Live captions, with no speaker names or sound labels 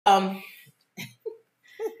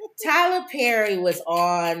Tyler Perry was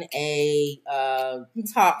on a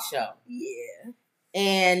talk show. Yeah.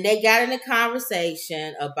 And they got in a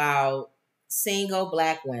conversation about single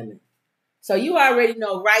black women. So you already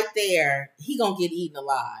know right there, he gonna get eaten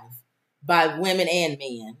alive by women and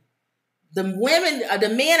men. The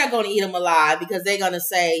men are gonna eat him alive because they're gonna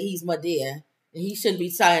say he's Madea and he shouldn't be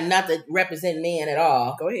trying not to represent men at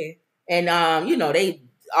all. Go ahead. And they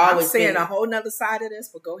always saying a whole nother side of this,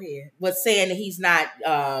 but go ahead. But saying that he's not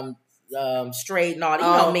straight and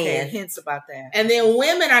all, men. Hints about that. And then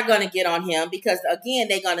women are gonna get on him because again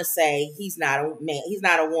they're gonna say he's not a man, he's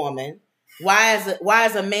not a woman. Why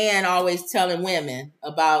is a man always telling women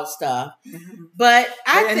about stuff? Mm-hmm. But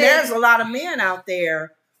I think there's a lot of men out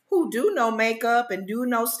there who do know makeup and do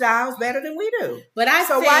know styles better than we do. But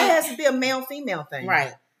why has it to be a male-female thing?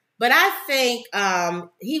 Right. But I think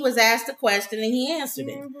he was asked a question and he answered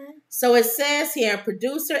it. So it says here,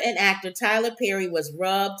 producer and actor Tyler Perry has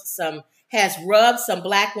rubbed some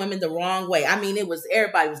black women the wrong way. I mean,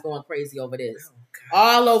 everybody was going crazy over this.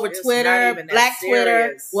 All over Twitter, Black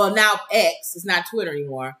Twitter. Well, now X. It's not Twitter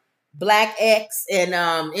anymore. Black X and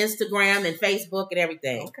Instagram and Facebook and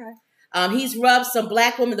everything. Okay. He's rubbed some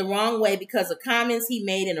black women the wrong way because of comments he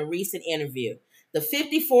made in a recent interview. The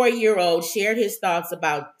 54-year-old shared his thoughts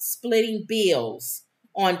about splitting bills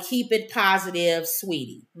on Keep It Positive,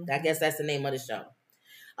 Sweetie. I guess that's the name of the show.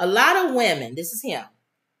 A lot of women, this is him,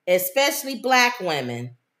 especially black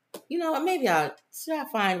women, maybe should I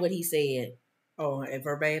find what he said? Oh, and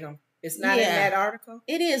verbatim. It's not in that article?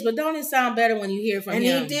 It is, but don't it sound better when you hear from him?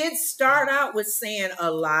 And he did start out with saying a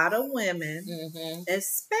lot of women,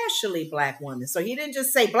 especially black women. So he didn't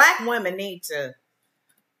just say black women need to,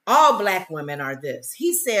 all black women are this.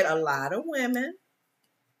 He said a lot of women,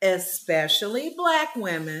 especially black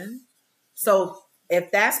women. So if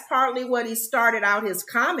that's partly what he started out his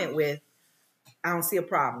comment with, I don't see a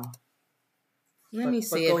problem. Let me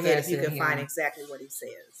see. But go ahead if you can find exactly what he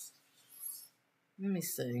says. Let me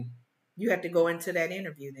see. You have to go into that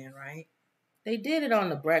interview then, right? They did it on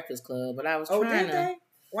the Breakfast Club, but I was trying did to. They?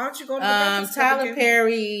 Why don't you go to the Breakfast Club? Tyler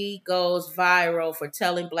Perry goes viral for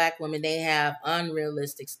telling black women they have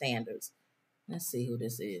unrealistic standards. Let's see who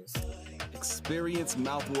this is. Experience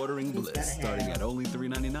mouth-watering bliss starting at only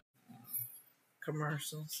 $3.99.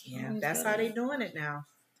 Commercials. Yeah, that's how they're doing it now.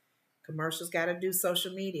 Commercials got to do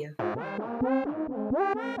social media. Let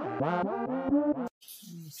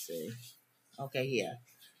me see. Okay, yeah.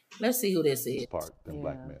 Let's see who this is. Part than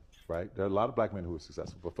black men, right? There are a lot of black men who are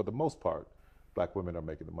successful, but for the most part, black women are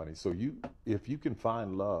making the money. So if you can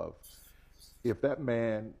find love, if that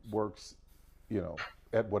man works,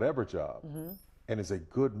 at whatever job, and is a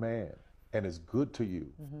good man and is good to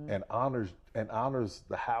you, and honors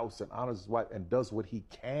the house and honors his wife and does what he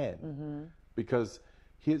can, because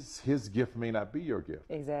his gift may not be your gift.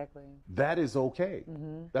 Exactly. That is okay.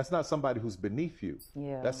 That's not somebody who's beneath you.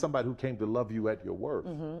 Yeah. That's somebody who came to love you at your worth,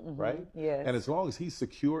 right? Yes. And as long as he's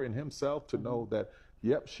secure in himself to know that,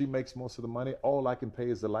 yep, she makes most of the money, all I can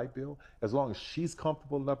pay is the light bill, as long as she's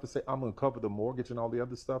comfortable enough to say, I'm going to cover the mortgage and all the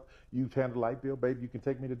other stuff, you've handled the light bill, baby, you can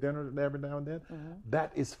take me to dinner every now and then,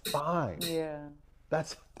 that is fine. Yeah.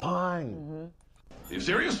 That's fine. Are you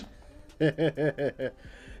serious?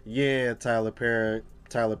 Yeah, Tyler Perry,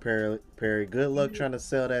 good luck trying to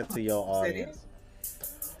sell that to your audience.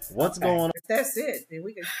 What's going on? If that's it, then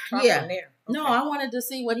we can talk from there. Okay. No, I wanted to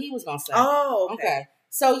see what he was going to say. Oh, okay.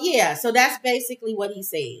 So that's basically what he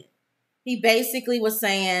said. He basically was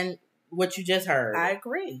saying what you just heard. I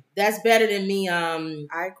agree. That's better than me.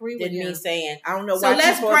 I agree with me saying. I don't know why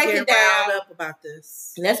let's people break get it down. riled up about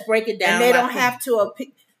this. Let's break it down. And they don't have to.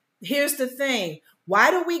 Here's the thing.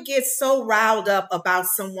 Why do we get so riled up about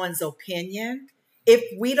someone's opinion? If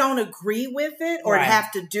we don't agree with it or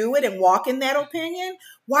have to do it and walk in that opinion,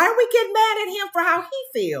 why are we getting mad at him for how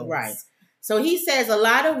he feels? Right. So he says a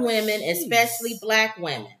lot of women, especially black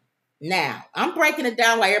women. Now, I'm breaking it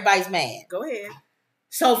down while everybody's mad. Go ahead.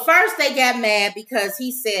 So first they got mad because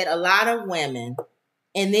he said a lot of women,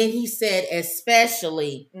 and then he said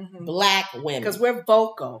especially black women. Because we're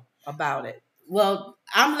vocal about it. Well,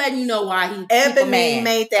 I'm letting you know why he Ebony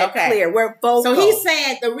made that clear. We're vocal. So he's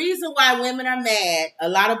saying the reason why women are mad, a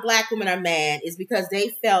lot of black women are mad, is because they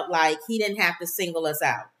felt like he didn't have to single us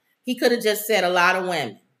out. He could have just said a lot of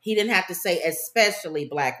women. He didn't have to say especially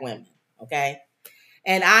black women. Okay.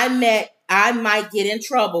 And I might get in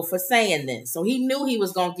trouble for saying this. So he knew he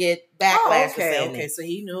was going to get backlash for saying this. So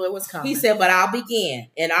he knew it was coming. He said, but I'll begin.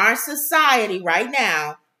 In our society right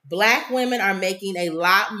now, black women are making a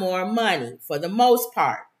lot more money, for the most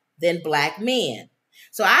part, than black men.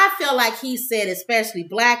 So I feel like he said especially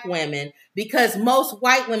black women because most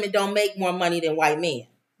white women don't make more money than white men.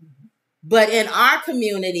 But in our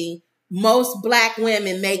community, most black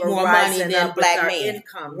women make more money than black men.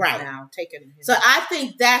 Income right now, so I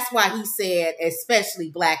think that's why he said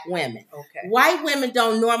especially black women. Okay. White women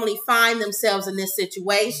don't normally find themselves in this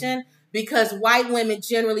situation because white women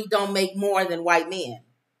generally don't make more than white men.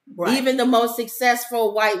 Right. Even the most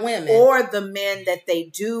successful white women. Or the men that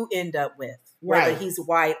they do end up with. Whether Right. he's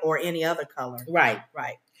white or any other color. Right.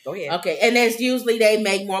 Right. Go ahead. Okay. And there's usually they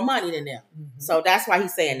make more money than them. So that's why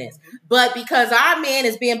he's saying this. But because our man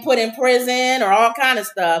is being put in prison or all kind of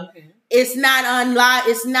stuff, it's not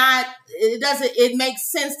it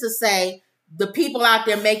makes sense to say the people out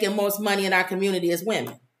there making most money in our community is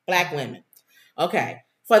women, black women. Okay.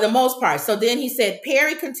 For the most part. So then he said,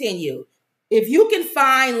 Perry continued, if you can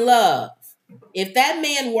find love, if that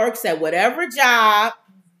man works at whatever job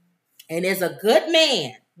and is a good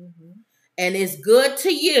man and is good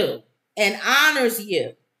to you and honors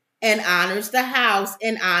the house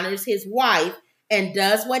and honors his wife and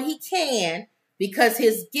does what he can because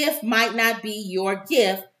his gift might not be your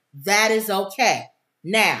gift, that is okay.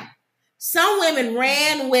 Now, some women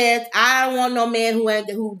ran with, I don't want no man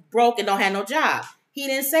who broke and don't have no job. He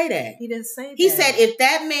didn't say that. He didn't say that. He said if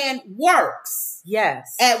that man works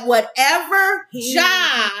at whatever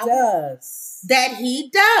job does that he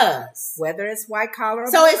does, whether it's white collar or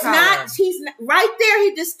so blue it's collar. not, he's not, right there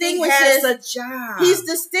he distinguishes. He has a job. He's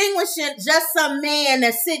distinguishing just some man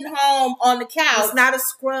that's sitting home on the couch. It's not a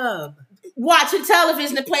scrub. Watching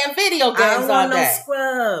television and playing video games I don't all want day. no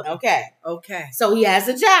scrub. Okay. So he has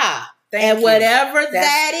a job. Thank and you. whatever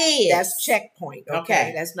that is. That's checkpoint.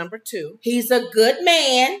 Okay. That's number 2. He's a good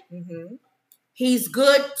man. He's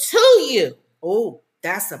good to you. Oh,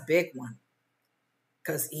 that's a big one.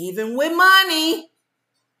 Because even with money,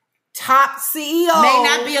 top CEO may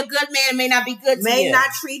not be a good man, may not be good to you. May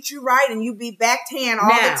not treat you right and you be backhand all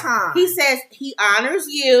the time. He says he honors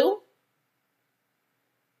you.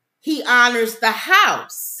 He honors the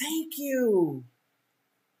house. Thank you.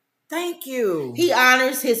 Thank you. He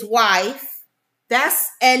honors his wife.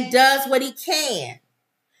 And does what he can.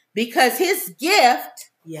 Because his gift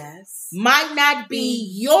might not be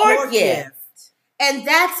your gift. And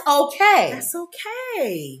that's okay. That's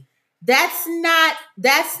okay. That's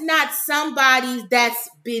not somebody that's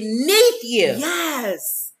beneath you.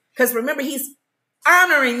 Yes. Because remember, he's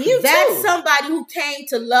honoring you That's somebody who came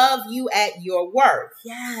to love you at your worth.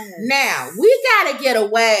 Yes. Now, we got to get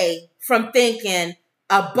away from thinking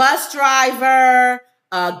a bus driver,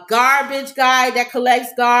 a garbage guy that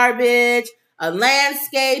collects garbage, a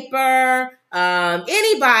landscaper,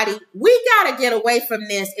 anybody. We got to get away from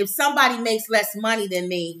this. If somebody makes less money than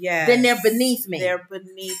me, then they're beneath me. They're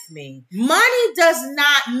beneath me. Money does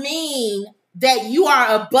not mean that you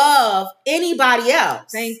are above anybody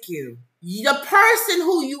else. Thank you. The person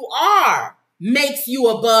who you are makes you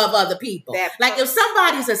above other people. Like if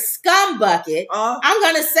somebody's a scum bucket, I'm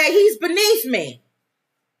going to say he's beneath me.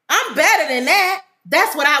 I'm better than that.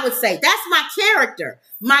 That's what I would say. That's my character.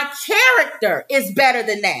 My character is better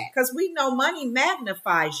than that. Because we know money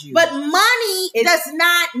magnifies you. But money does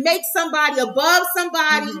not make somebody above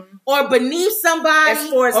somebody or beneath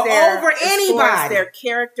somebody or over anybody. As far as their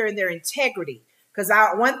character and their integrity. Because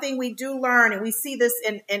one thing we do learn, and we see this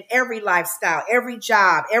in every lifestyle, every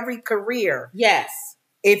job, every career. Yes.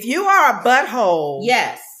 If you are a butthole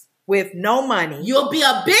with no money. You'll be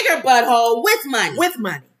a bigger butthole with money. With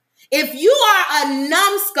money. If you are a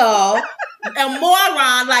numbskull, a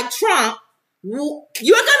moron like Trump, you're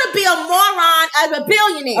going to be a moron as a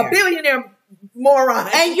billionaire. A billionaire moron.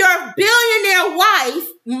 And your billionaire wife,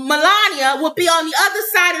 Melania, will be on the other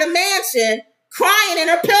side of the mansion crying in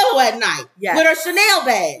her pillow at night with her Chanel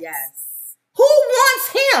bag. Yes. Who wants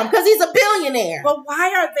him? Because he's a billionaire. But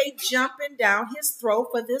why are they jumping down his throat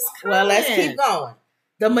for this comment? Well, let's keep going.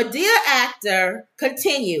 The Madea actor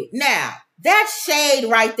continued. Now, that's shade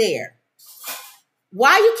right there.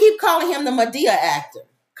 Why you keep calling him the Madea actor?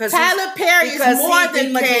 Tyler Perry is more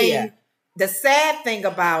than Madea. The sad thing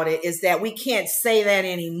about it is that we can't say that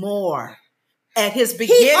anymore. At his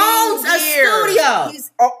beginning, he owns a studio.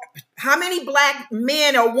 How many black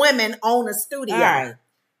men or women own a studio? All right.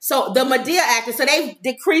 So the Madea actor, so they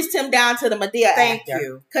decreased him down to the Madea actor. Thank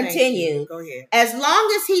you. Continue. Thank you. Go ahead. As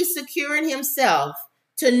long as he's securing himself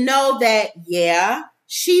to know that,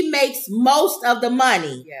 she makes most of the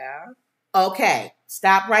money. Yeah. Okay.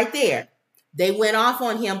 Stop right there. They went off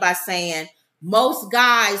on him by saying most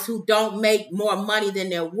guys who don't make more money than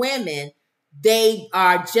their women, they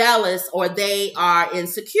are jealous or they are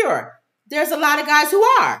insecure. There's a lot of guys who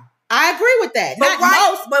are. I agree with that. Not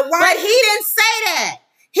most, but he didn't say that.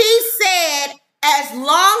 He said, as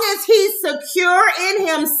long as he's secure in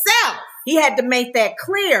himself. He had to make that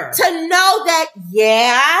clear. To know that,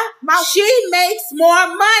 she makes more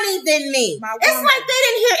money than me. It's like they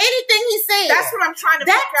didn't hear anything he said. That's what I'm trying to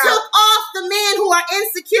figure out. That took off the men who are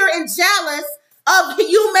insecure and jealous of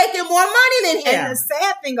you making more money than him. And the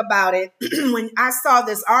sad thing about it, when I saw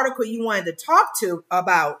this article you wanted to talk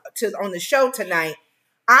on the show tonight,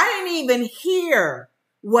 I didn't even hear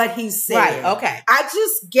what he said. Right, okay. I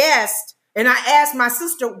just guessed. And I asked my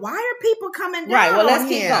sister, why are people coming down? Right, well, let's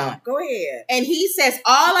keep going. Go ahead. And he says,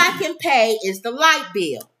 all I can pay is the light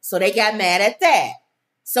bill. So they got mad at that.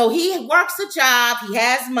 So he works a job, he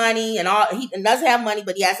has money, and all he doesn't have money,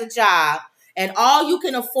 but he has a job, and all you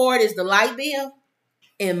can afford is the light bill.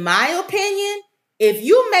 In my opinion, if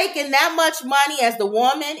you making that much money as the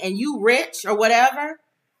woman and you rich or whatever,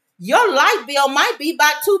 your light bill might be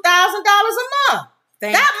about $2,000 a month.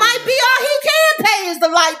 That might be all he can pay is the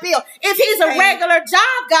light bill if he's a regular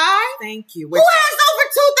job guy. Thank you. Who has over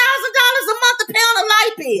 $2,000 a month to pay on a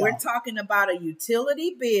light bill? We're talking about a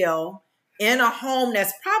utility bill in a home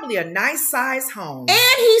that's probably a nice size home.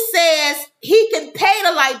 And he says he can pay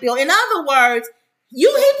the light bill. In other words, he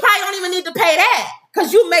probably don't even need to pay that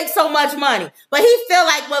because you make so much money. But he feel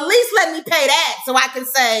like, well, at least let me pay that so I can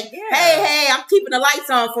say, hey, I'm keeping the lights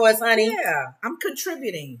on for us, honey. Yeah, I'm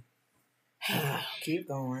contributing. Keep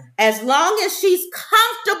going. As long as she's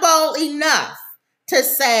comfortable enough to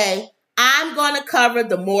say, I'm going to cover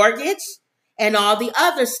the mortgage and all the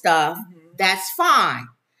other stuff, that's fine.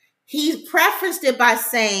 He prefaced it by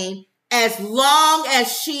saying, as long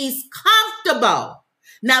as she's comfortable.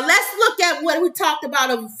 Now, let's look at what we talked about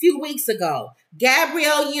a few weeks ago.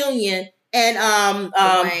 Gabrielle Union and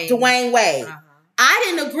Dwayne Wade. I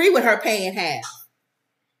didn't agree with her paying half.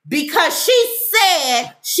 Because she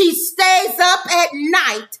said she stays up at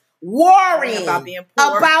night worrying about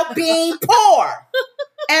being poor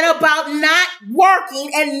and about not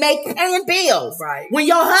working and paying bills. Right. When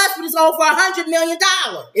your husband is over $100 million.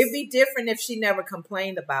 It'd be different if she never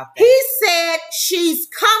complained about that. He said she's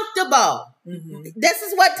comfortable. This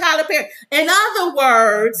is what Tyler Perry. In other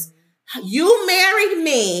words, you married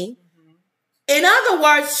me. In other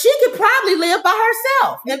words, she could probably live by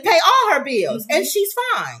herself and pay all her bills, and she's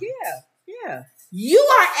fine. Yeah. You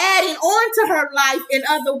are adding on to her life in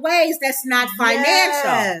other ways that's not financial.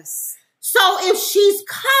 Yes. So if she's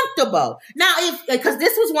comfortable. Now, because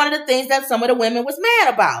this was one of the things that some of the women was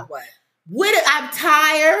mad about. What? I'm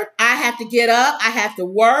tired. I have to get up. I have to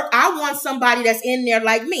work. I want somebody that's in there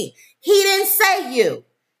like me. He didn't say you.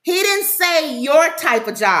 He didn't say your type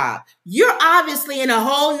of job. You're obviously in a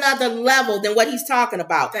whole nother level than what he's talking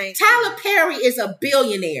about. Tyler Perry is a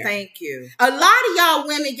billionaire. Thank you. A lot of y'all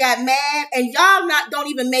women got mad and y'all don't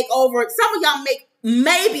even make over, some of y'all make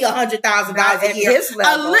maybe $100,000 a year.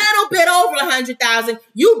 A little bit over $100,000.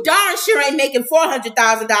 You darn sure ain't making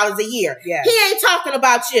 $400,000 a year. Yeah. He ain't talking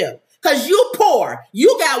about you. Because you poor.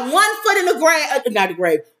 You got 1 foot in the grave, not the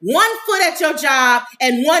grave, 1 foot at your job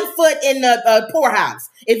and 1 foot in the poorhouse.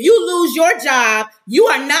 If you lose your job, you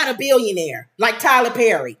are not a billionaire like Tyler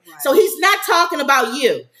Perry. Right. So he's not talking about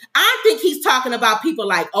you. I think he's talking about people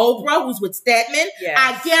like Oprah, who's with Stedman. Yes.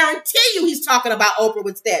 I guarantee you he's talking about Oprah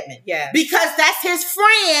with Stedman. Yes. Because that's his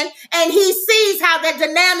friend, and he sees how the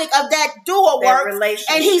dynamic of that duo works.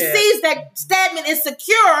 And he sees that Stedman is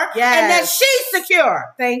secure and that she's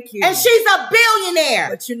secure. Thank you. And she's a billionaire.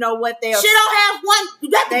 But you know what? She don't have one.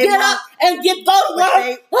 You got to get up and go to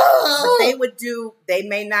work. But they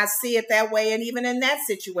may not see it that way, and even in that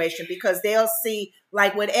situation, because they'll see,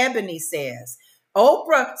 like what Ebony says,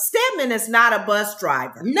 Oprah, Stedman is not a bus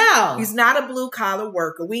driver. No. He's not a blue collar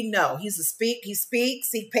worker. We know. He speaks,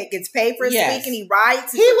 gets paid for his speaking, he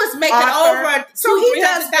writes. He was making over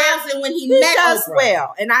 $200,000 when he met does Oprah.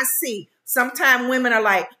 Well. And I see sometimes women are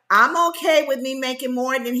like, I'm okay with me making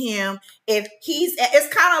more than him.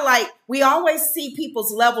 It's kind of like we always see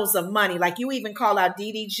people's levels of money. Like you even call out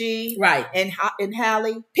DDG. Right. And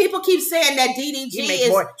Hallie. People keep saying that DDG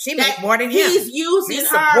she makes more than him. He's using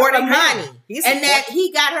her for money. And that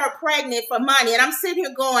he got her pregnant for money. And I'm sitting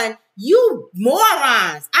here going, you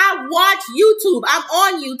morons. I watch YouTube. I'm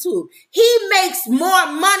on YouTube. He makes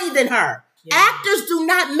more money than her. Yeah. Actors do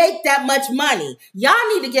not make that much money. Y'all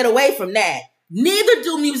need to get away from that. Neither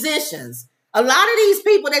do musicians. A lot of these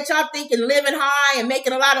people that y'all thinking living high and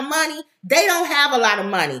making a lot of money, they don't have a lot of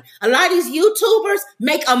money. A lot of these YouTubers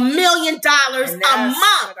make $1 million a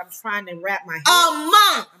month. I'm trying to wrap my head. A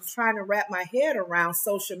month. I'm trying to wrap my head around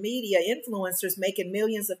social media influencers making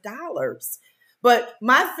millions of dollars. But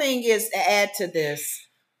my thing is to add to this.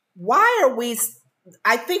 Why are we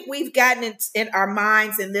I think we've gotten it in our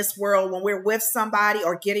minds in this world when we're with somebody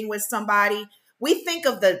or getting with somebody. We think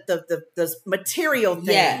of the material things.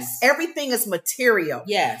 Yes. Everything is material.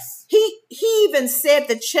 Yes. He even said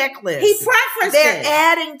the checklist. He preferenced They're it.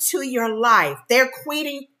 adding to your life. They're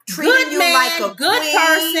treating Good you man, like a good queen.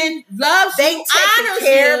 person, loves They you, taking honors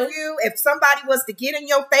care you. of you. If somebody was to get in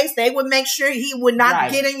your face, they would make sure he would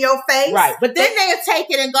not get in your face. Right. But then they'll take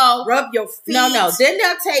it and go, rub your feet. No. Then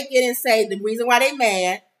they'll take it and say the reason why they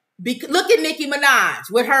mad. Look at Nicki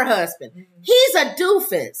Minaj with her husband. He's a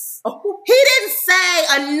doofus. Oh. He didn't say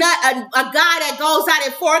a guy that goes out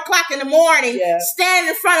at 4 o'clock in the morning, standing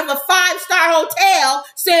in front of a 5-star hotel,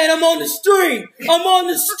 saying, I'm on the street. I'm on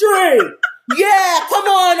the street. Yeah, come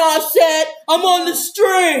on, Offset. I'm on the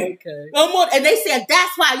street. Okay. And they said,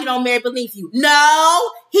 that's why you don't marry beneath you.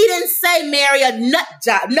 No, he didn't say marry a nut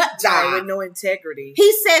job. With no integrity.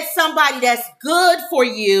 He said somebody that's good for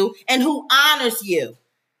you and who honors you.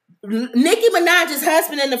 Nicki Minaj's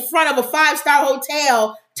husband in the front of a 5-star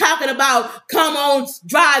hotel talking about come on,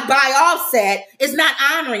 drive by Offset is not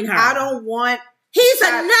honoring her. I don't want... He's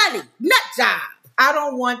a nut job. I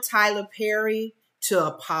don't want Tyler Perry to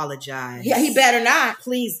apologize. Yeah, he better not.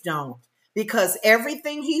 Please don't. Because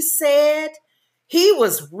everything he said, he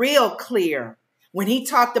was real clear. When he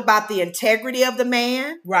talked about the integrity of the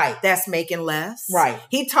man, that's making less. Right.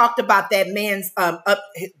 He talked about that man's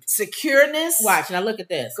secureness. Watch, now look at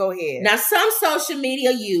this. Go ahead. Now, some social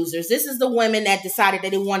media users, this is the women that decided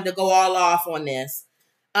that they wanted to go all off on this,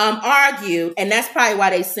 argued, and that's probably why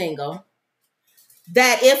they single,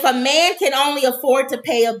 that if a man can only afford to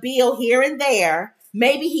pay a bill here and there,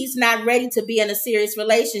 maybe he's not ready to be in a serious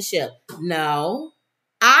relationship. No.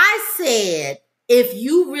 I said, if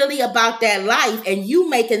you really about that life and you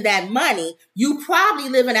making that money, you probably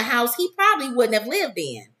live in a house he probably wouldn't have lived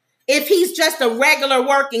in. If he's just a regular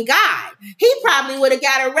working guy, he probably would have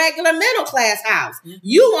got a regular middle class house.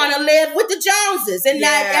 You want to live with the Joneses in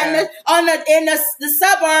the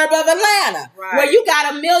suburb of Atlanta, where you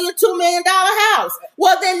got $1 million, $2 million house.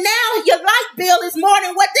 Well, then now your light bill is more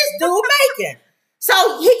than what this dude making.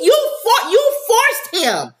 So you forced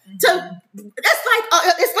him to.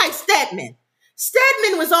 It's like Stedman.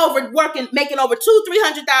 Stedman was making over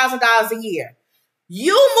 $200,000-$300,000 a year.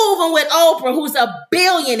 You moving with Oprah, who's a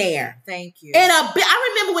billionaire. Thank you. And I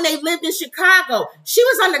remember when they lived in Chicago, she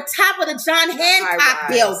was on the top of the John Hancock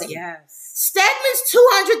building. Yes. Stedman's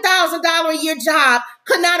 $200,000 a year job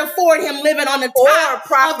could not afford him living on the top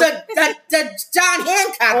of the John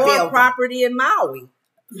Hancock building. Or property in Maui.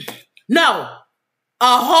 No.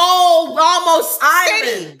 A whole almost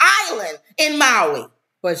island in Maui.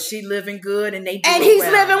 But she living good and he's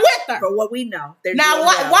living with her. For what we know. Now,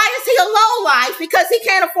 why is he a low life? Because he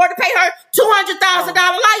can't afford to pay her $200,000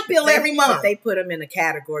 light bill every month. They put him in a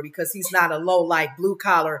category because he's not a low life, blue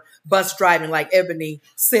collar bus driving like Ebony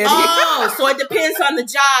said. Oh, so it depends on the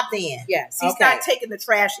job then. Yes. He's not taking the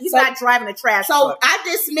trash. He's not driving the trash. So I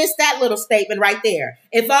dismissed that little statement right there.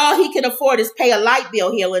 If all he can afford is pay a light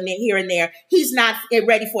bill here and there, he's not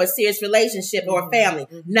ready for a serious relationship or a family.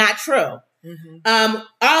 Not true. Some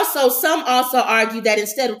also argue that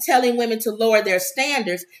instead of telling women to lower their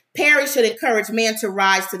standards, Perry should encourage men to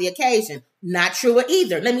rise to the occasion. Not true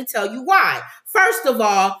either. Let me tell you why. First of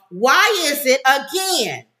all, why is it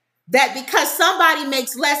again that because somebody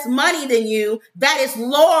makes less money than you, that is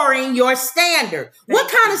lowering your standard?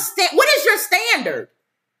 What is your standard?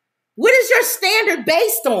 What is your standard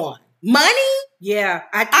based on? Money? Yeah.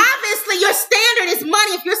 Obviously, your standard is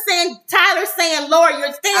money. If you're saying, Tyler's saying lower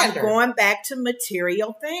your standard. I'm going back to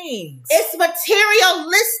material things. It's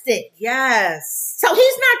materialistic. Yes. So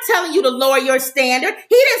he's not telling you to lower your standard.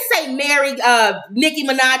 He didn't say marry Nicki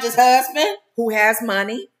Minaj's husband. Who has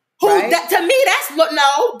money. To me,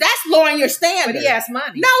 that's lowering your standard. But he has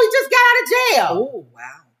money. No, he just got out of jail. Oh, wow.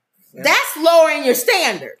 Yeah. That's lowering your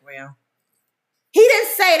standard. Well. He didn't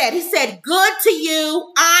say that. He said, good to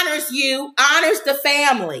you, honors the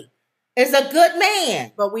family, is a good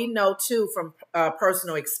man. But we know, too, from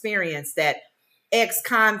personal experience that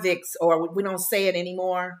ex-convicts, or we don't say it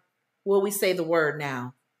anymore. Will we say the word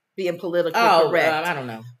now? Being politically correct. I don't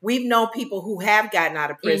know. We've known people who have gotten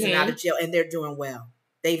out of prison, out of jail, and they're doing well.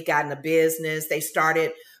 They've gotten a business. They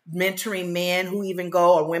started mentoring men who even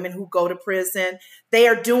go, or women who go to prison. They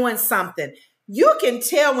are doing something. You can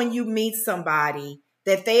tell when you meet somebody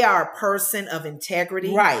that they are a person of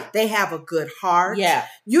integrity. Right. They have a good heart. Yeah.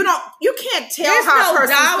 You can't tell there's how no a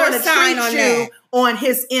person's dollar going to sign treat on you that. On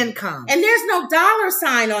his income. And there's no dollar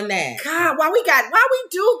sign on that. God, why we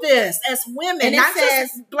do this as women? And not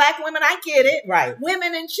just black women, I get it. Right.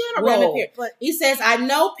 Women in general. But he says, I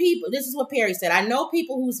know people, this is what Perry said, I know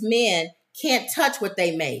people whose men can't touch what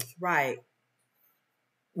they make. Right.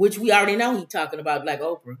 Which we already know he's talking about, like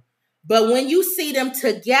Oprah. But when you see them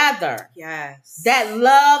together, yes, that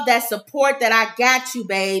love, that support, that I got you,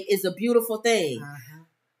 babe, is a beautiful thing.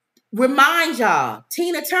 Remind y'all,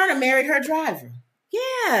 Tina Turner married her driver.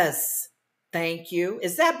 Yes. Thank you.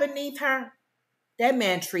 Is that beneath her? That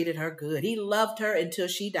man treated her good. He loved her until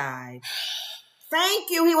she died. Thank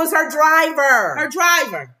you. He was her driver. Her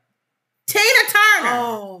driver. Tina Turner.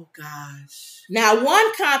 Oh, gosh. Now,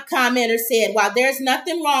 one commenter said, while there's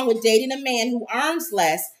nothing wrong with dating a man who earns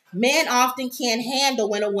less, men often can't handle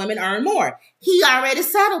when a woman earns more. He already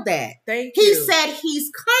settled that. Thank you. He said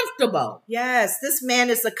he's comfortable. Yes, this man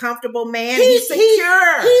is a comfortable man. He's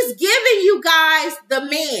secure. He's giving you guys the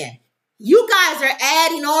man. You guys are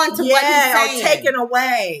adding on to what he's saying. Or taking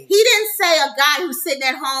away. He didn't say a guy who's sitting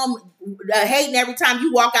at home hating every time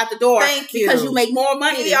you walk out the door. Thank you. Because you make more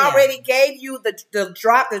money. He already gave you the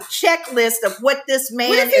checklist of what this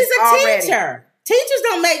man is already. What if he's a teacher? Teachers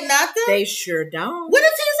don't make nothing. They sure don't. What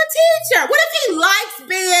if he's a teacher? What if he likes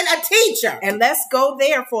being a teacher? And let's go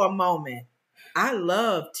there for a moment. I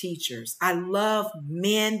love teachers. I love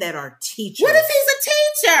men that are teachers. What if he's a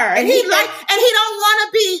teacher and he don't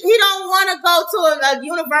want to go to a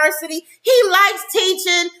university? He likes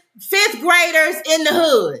teaching fifth graders in the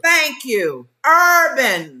hood. Thank you.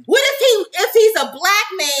 Urban. What if he's a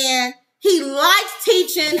black man? He likes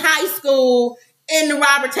teaching high school in the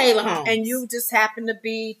Robert Taylor home, and you just happen to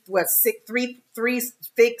be six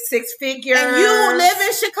figures, and you live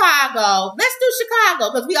in Chicago. Let's do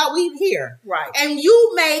Chicago because we here, right? And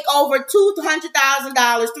you make over $200,000,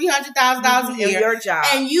 $300,000 a year, in your job,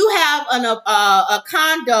 and you have a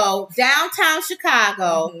condo downtown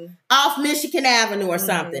Chicago off Michigan Avenue or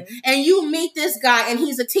something, and you meet this guy, and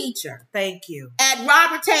he's a teacher. Thank you. At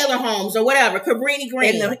Robert Taylor Homes or whatever, Cabrini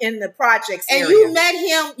Green, in the projects and area. you met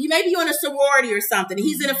him. Maybe you're in a sorority or something.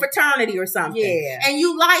 He's in a fraternity or something. Yeah. And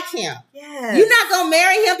you like him. Yes. You're not gonna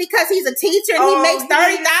marry him because he's a teacher and he makes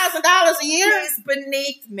 $30,000 a year. He's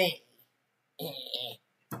beneath me.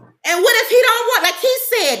 And what if he don't want? Like he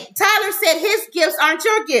said, Tyler said, his gifts aren't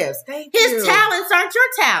your gifts. His talents aren't your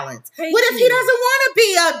talents. What if he doesn't want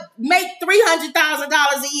to make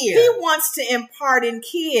 $300,000 a year? He wants to impart in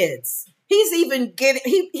kids. He's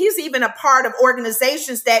even a part of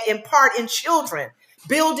organizations that impart in children,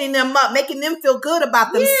 building them up, making them feel good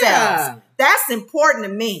about themselves. Yeah. That's important to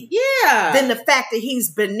me. Yeah. Than the fact that he's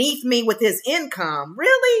beneath me with his income.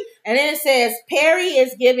 Really? And then it says, Perry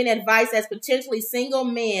is giving advice as potentially single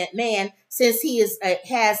man since he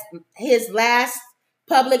has his last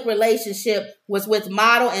public relationship was with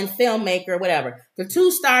model and filmmaker, whatever. The two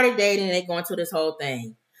started dating and they go into this whole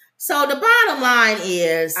thing. So the bottom line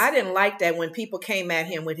is, I didn't like that when people came at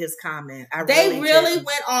him with his comment. They really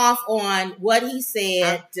went off on what he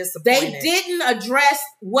said. I'm disappointed. They didn't address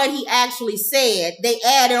what he actually said. They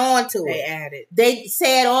added on to it. They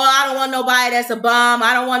said, "Oh, I don't want nobody that's a bum.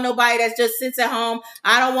 I don't want nobody that just sits at home.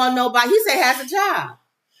 I don't want nobody." He said has a job.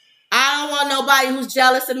 I don't want nobody who's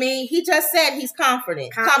jealous of me. He just said he's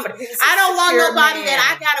confident. I don't want nobody that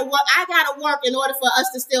I gotta work in order for us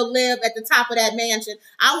to still live at the top of that mansion.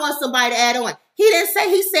 I want somebody to add on. He didn't say,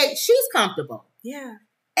 he said she's comfortable. Yeah.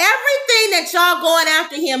 Everything that y'all going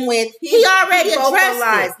after him with, he already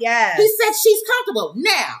addressed it. Yes. He said she's comfortable.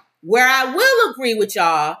 Now, where I will agree with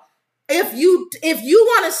y'all, if you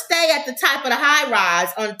want to stay at the top of the high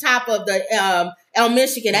rise on top of the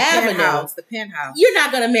Michigan Avenue, the penthouse, you're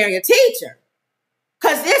not going to marry a teacher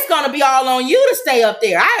because it's going to be all on you to stay up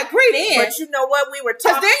there. I agree then. But you know what? We were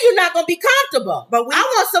talking, because then you're not going to be comfortable. But I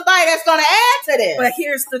want somebody that's going to add to this. But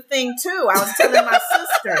here's the thing too. I was telling my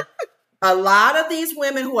sister, a lot of these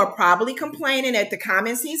women who are probably complaining at the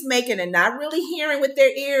comments he's making and not really hearing with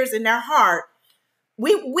their ears and their heart.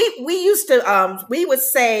 We used to we would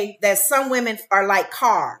say that some women are like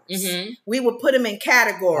cars. Mm-hmm. We would put them in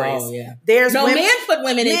categories. Oh yeah. There's men put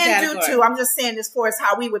women in categories. Men do too. I'm just saying this for us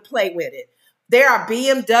how we would play with it. There are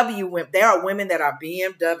BMW women. There are women that are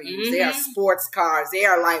BMWs. Mm-hmm. They are sports cars. They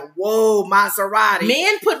are like, whoa, Maserati.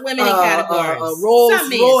 Men put women in categories. Rolls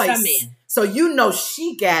Royce. Some men. So you know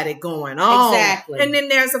she got it going on. Exactly. And then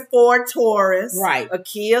there's a Ford Taurus. Right. A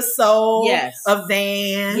Kia Soul. Yes. A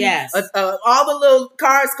van. Yes. All the little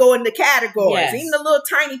cars go into categories. Yes. Even the little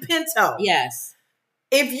tiny Pinto. Yes.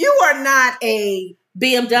 If you are not a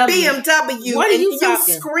BMW, what are you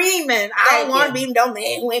screaming, I don't want to be no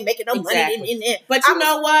man who ain't making no money in there. But you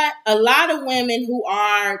know what? A lot of women who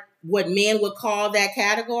are what men would call that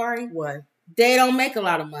category, what? They don't make a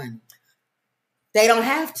lot of money. They don't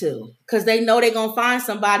have to, because they know they're gonna find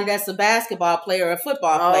somebody that's a basketball player or a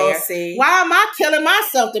football player. See. Why am I killing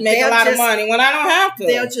myself to make a lot of money when I don't have to?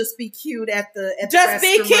 They'll just be cute at the just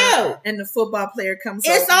be cute, and the football player comes.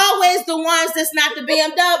 It's over. always the ones that's not the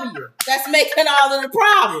BMW that's making all of the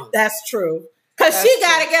problems. That's true. Because she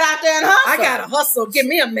got to get out there and hustle. I got to hustle. Give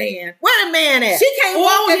me a man. Where the man at? She can't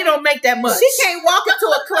walk. He don't make that much. She can't walk into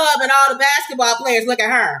a club and all the basketball players look at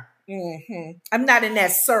her. Mm-hmm. I'm not in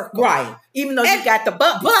that circle. Right. Even though you got the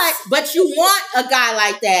butt. But you want a guy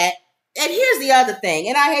like that. And here's the other thing.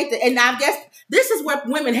 And I hate to, and I guess this is where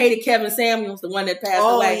women hated Kevin Samuels, the one that passed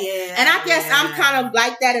away. Yeah, and I guess I'm kind of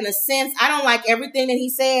like that in a sense. I don't like everything that he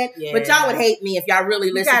said, but y'all would hate me if y'all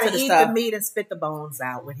really listen to the stuff. You gotta eat the meat and spit the bones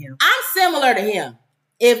out with him. I'm similar to him.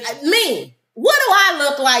 What do I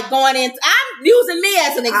look like going in? I'm using me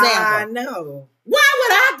as an example. I know. Why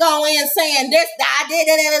would I go in saying this, I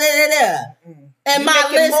did, and my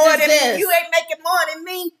list is this? You ain't making more than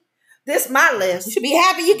me. This my list. You should be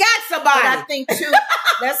happy you got somebody. But I think too,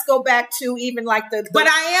 let's go back to even like the But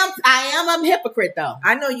I am a hypocrite though.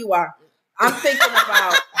 I know you are. I'm thinking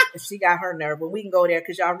about if she got her nerve, but we can go there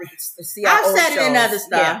because y'all see our I've said it in other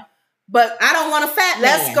stuff. Yeah. But I don't want a fat man.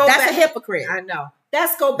 That's back. A hypocrite. I know.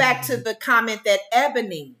 Let's go back to the comment that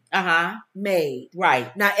Ebony made.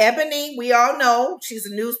 Right. Now, Ebony, we all know she's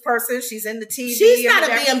a news person. She's in the TV. She's not a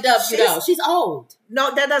BMW, though. She's old.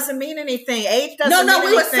 No, that doesn't mean anything. Age doesn't mean anything.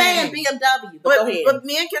 We were saying BMW, but go ahead. But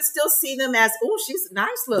men can still see them as, oh, she's nice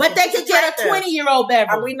looking. But they could get a 20-year-old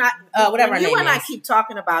Beverly. Are we not? Whatever her name is. You and I keep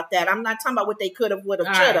talking about that. I'm not talking about what they could have, would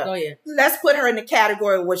have, should have. Go ahead. Let's put her in the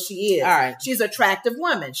category of what she is. All right. She's an attractive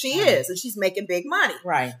woman. She is, and she's making big money.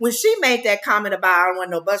 Right. When she made that comment about, I don't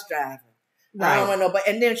want no bus driver. Right. I don't want nobody.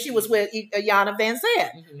 And then she was with Ayanna Van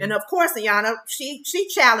Zandt. Mm-hmm. And of course, Ayanna, she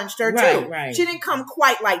challenged her too. Right. She didn't come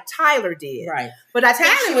quite like Tyler did. Right. But I think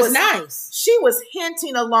Tyler was nice. She was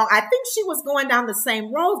hinting along. I think she was going down the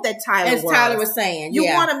same road that Tyler was. As Tyler was saying. You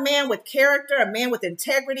want a man with character, a man with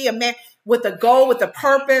integrity, a man with a goal, with a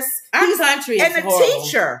purpose. Our country is horrible. And a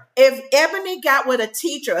teacher. If Ebony got with a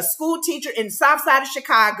teacher, a school teacher in South Side of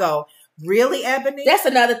Chicago, really, Ebony? That's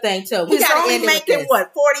another thing too. He's only making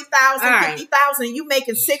what, 40,000, 50,000. You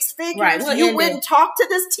making six figures? Right. You wouldn't talk to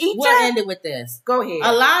this teacher? We'll end it with this. Go ahead.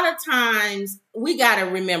 A lot of times we got to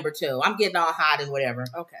remember too. I'm getting all hot and whatever.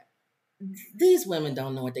 Okay. These women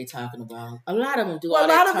don't know what they're talking about. A lot of them do all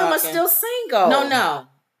that talking. that a lot of them are still single. No.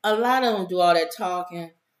 A lot of them do all that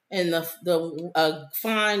talking, and the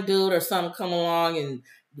fine dude or something come along and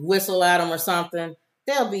whistle at them or something.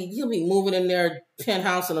 He'll be moving in their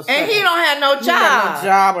penthouse in a and he don't have no job. He got no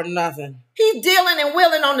job or nothing. He dealing and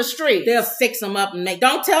willing on the street. They'll fix them up and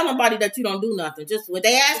don't tell nobody that you don't do nothing. Just when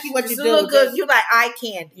they ask you what you do, look good. You like eye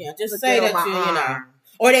candy. Yeah, just say that you know.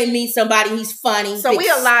 Or they meet somebody, he's funny. So we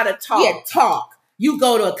allowed to talk. Yeah, talk. You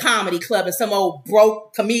go to a comedy club and some old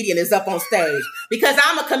broke comedian is up on stage. Because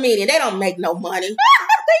I'm a comedian. They don't make no money. They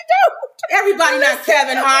do. Everybody not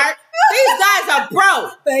Kevin Hart. These guys are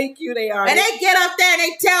broke. Thank you, they are. And they get up there and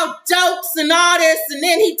they tell jokes and all this, and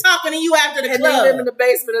then he talking to you after the club. And they live in the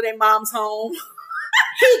basement of their mom's home.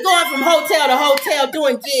 He going from hotel to hotel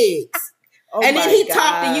doing gigs. And then he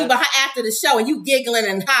talked to you after the show, and you giggling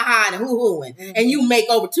and ha-ha and hoo-hooing. Mm-hmm. And you make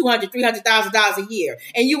over $200,000, $300,000 a year.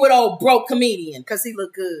 And you an old broke comedian. Because he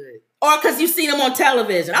look good. Or because you seen him on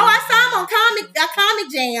television. Oh, I saw him on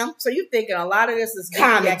Comic Jam. So you thinking a lot of this is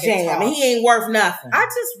Comic Jam, and he ain't worth nothing. I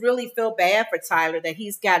just really feel bad for Tyler that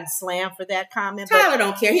he's gotten slammed for that comment. Tyler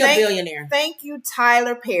don't care. He's a billionaire. Thank you,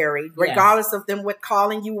 Tyler Perry. Regardless of them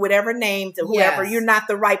calling you whatever name to whoever, you're not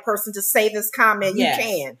the right person to say this comment. You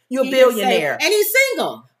can. You're a billionaire. And he's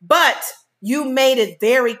single. But you made it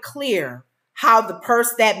very clear how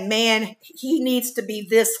that man, he needs to be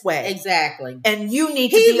this way. Exactly. And you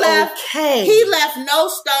need to be okay. He left no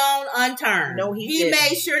stone unturned. No, he didn't.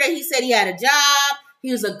 Made sure that he said he had a job.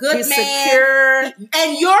 He was a good man. Secure.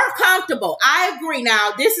 And you're comfortable. I agree.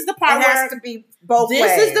 Now, this is the part where it has to be both ways.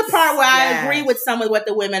 This is the part where I agree with some of what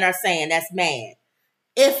the women are saying. That's mad.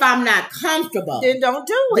 If I'm not comfortable, then don't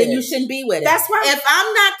do it. Then you shouldn't be with it. That's right. If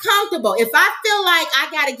I'm not comfortable, if I feel like I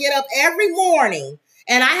got to get up every morning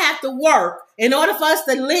and I have to work in order for us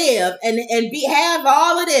to live and have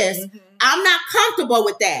all of this, I'm not comfortable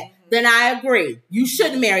with that. Then I agree. You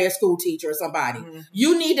shouldn't marry a school teacher or somebody.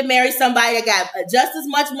 You need to marry somebody that got just as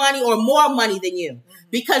much money or more money than you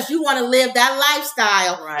because you want to live that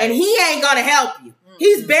lifestyle and he ain't going to help you.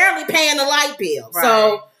 He's barely paying the light bill. Right.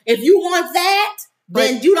 So if you want that,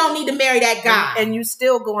 then you don't need to marry that guy. And you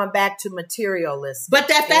still going back to materialistic. But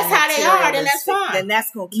if that's how they are, then that's fine. Then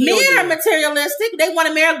that's going to kill you. Men are materialistic. They want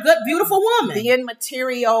to marry a good, beautiful woman. Being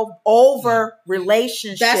material over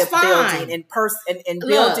relationship building and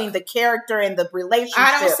building the character and the relationship.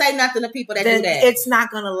 I don't say nothing to people that do that. It's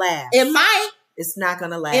not going to last. It might. It's not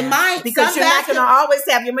going to last. It might. Because you're not going to always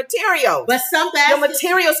have your materials. But your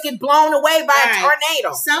materials get blown away by a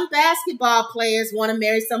tornado. Some basketball players want to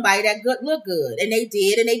marry somebody that look good. And they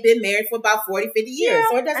did. And they've been married for about 40, 50 years. Yeah,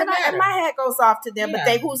 so it doesn't matter. And my hat goes off to them. Yeah.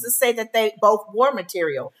 But who's to say that they both were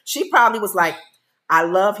material? She probably was like, I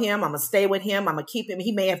love him. I'm going to stay with him. I'm going to keep him.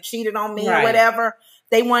 He may have cheated on me or whatever.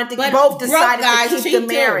 They wanted to both decided to keep the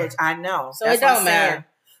marriage. I know. So it don't matter.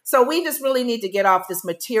 So we just really need to get off this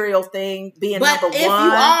material thing, being number one. But if you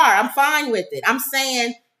are, I'm fine with it. I'm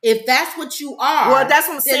saying if that's what you are, well, that's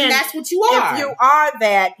what I'm saying. That's what you are. If you are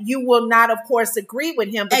that, you will not, of course, agree with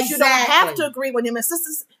him. But you don't have to agree with him. And this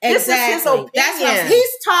is his opinion. That's what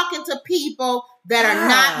he's talking to people that are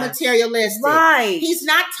not materialistic. Right. He's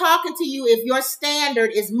not talking to you if your standard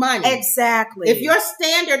is money. Exactly. If your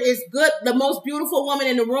standard is good, the most beautiful woman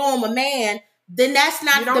in the room, a man, then that's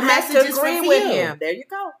not the message. You don't have to agree with him. There you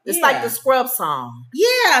go. It's like the Scrub song.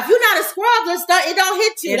 Yeah, if you're not a scrub, it don't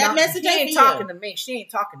hit you. That message ain't talking to me. She ain't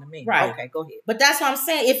talking to me. Right. Okay, go ahead. But that's what I'm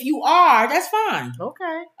saying. If you are, that's fine.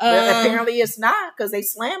 Okay. But apparently it's not because they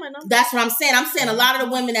slamming him. That's what I'm saying. I'm saying a lot of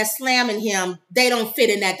the women that slamming him, they don't fit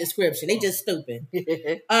in that description. They just stupid.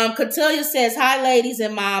 Cotillia says, hi, ladies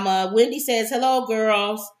and mama. Wendy says, hello,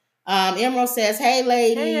 girls. Emerald says, hey,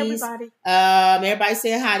 ladies. Hey, everybody. Everybody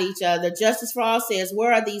saying hi to each other. Justice for All says,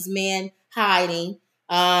 where are these men hiding?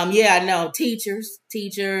 Yeah, I know. Teachers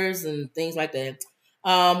and things like that.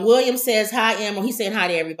 William says, hi, Emerald. He's saying hi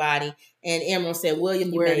to everybody. And Emerald said,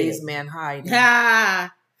 William, where are these men hiding?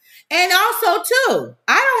 And also, too,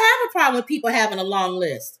 I don't have a problem with people having a long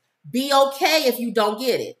list. Be okay if you don't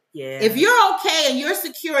get it. Yeah. If you're okay and you're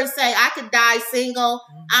secure and say, I could die single,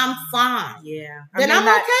 I'm fine. Yeah. Then I'm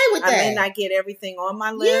okay with that. I may not get everything on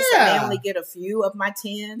my list. I may only get a few of my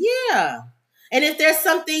 10. Yeah. And if there's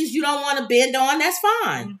some things you don't want to bend on, that's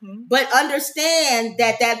fine. Mm-hmm. But understand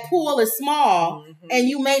that pool is small and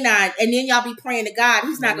you may not, and then y'all be praying to God.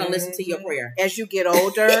 He's not going to listen to your prayer. As you get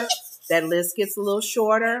older, that list gets a little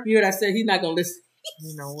shorter. You hear what I said? He's not going to listen.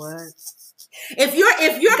 You know what? If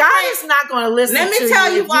you're God is not going to listen to you. Let me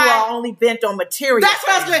tell you why. You are only bent on material. That's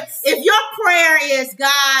what I was going to say. If your prayer is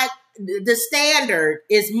God, the standard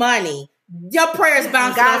is money. Your prayer is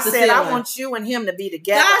bouncing off the ceiling. God said, I want you and him to be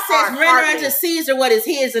together. God says, render unto Caesar what is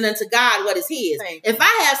his and unto God what is his. If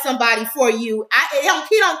I have somebody for you,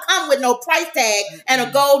 he don't come with no price tag and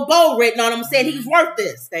a gold bow written on him saying he's worth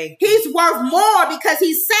this. He's worth more because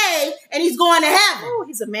he's saved and he's going to heaven. Oh,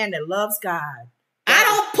 he's a man that loves God. I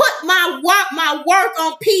don't put my work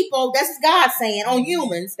on people. That's God saying on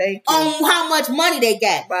humans. On how much money they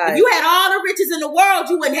got. Right. If you had all the riches in the world,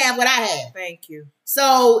 you wouldn't have what I have. Thank you.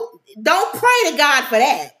 So don't pray to God for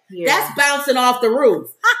that. Yeah. That's bouncing off the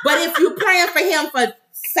roof. But if you're praying for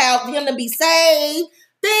him to be saved,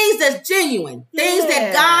 things that's genuine, things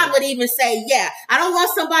that God would even say, yeah. I don't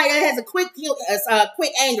want somebody that has a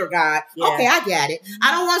quick anger, God. Yeah. Okay, I got it.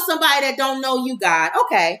 I don't want somebody that don't know you, God.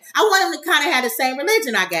 Okay. I want them to kind of have the same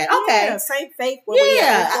religion I got. Okay. Yeah, same faith.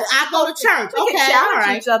 I go to church. Okay, all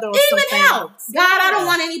right. Each other even helps. God, I don't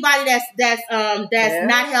want anybody that's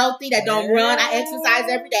not healthy, that don't run. I exercise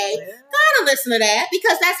every day. God will listen to that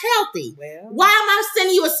because that's healthy. Why am I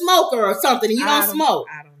sending you a smoker or something and you don't smoke?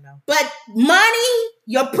 I don't know. But money,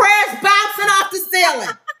 your prayers bouncing off the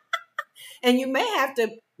ceiling. And you may have to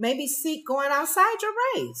maybe seek going outside your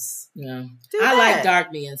race. Yeah. I like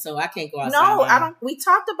dark men, so I can't go outside. No, I don't. We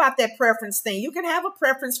talked about that preference thing. You can have a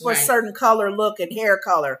preference for a certain color, look, and hair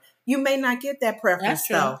color. You may not get that preference,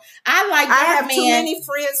 though. I have too many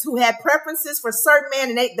friends who had preferences for certain men,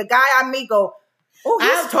 and the guy I meet go, oh,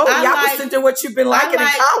 he's totally opposite to what you've been liking in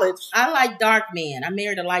college. I like dark men. I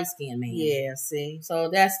married a light-skinned man. Yeah, see? So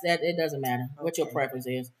that's that. It doesn't matter what your preference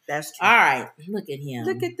is. That's true. All right. Look at him.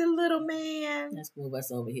 Look at the little man. Let's move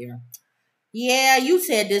us over here. Yeah, you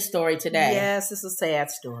said this story today. Yes, it's a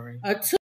sad story.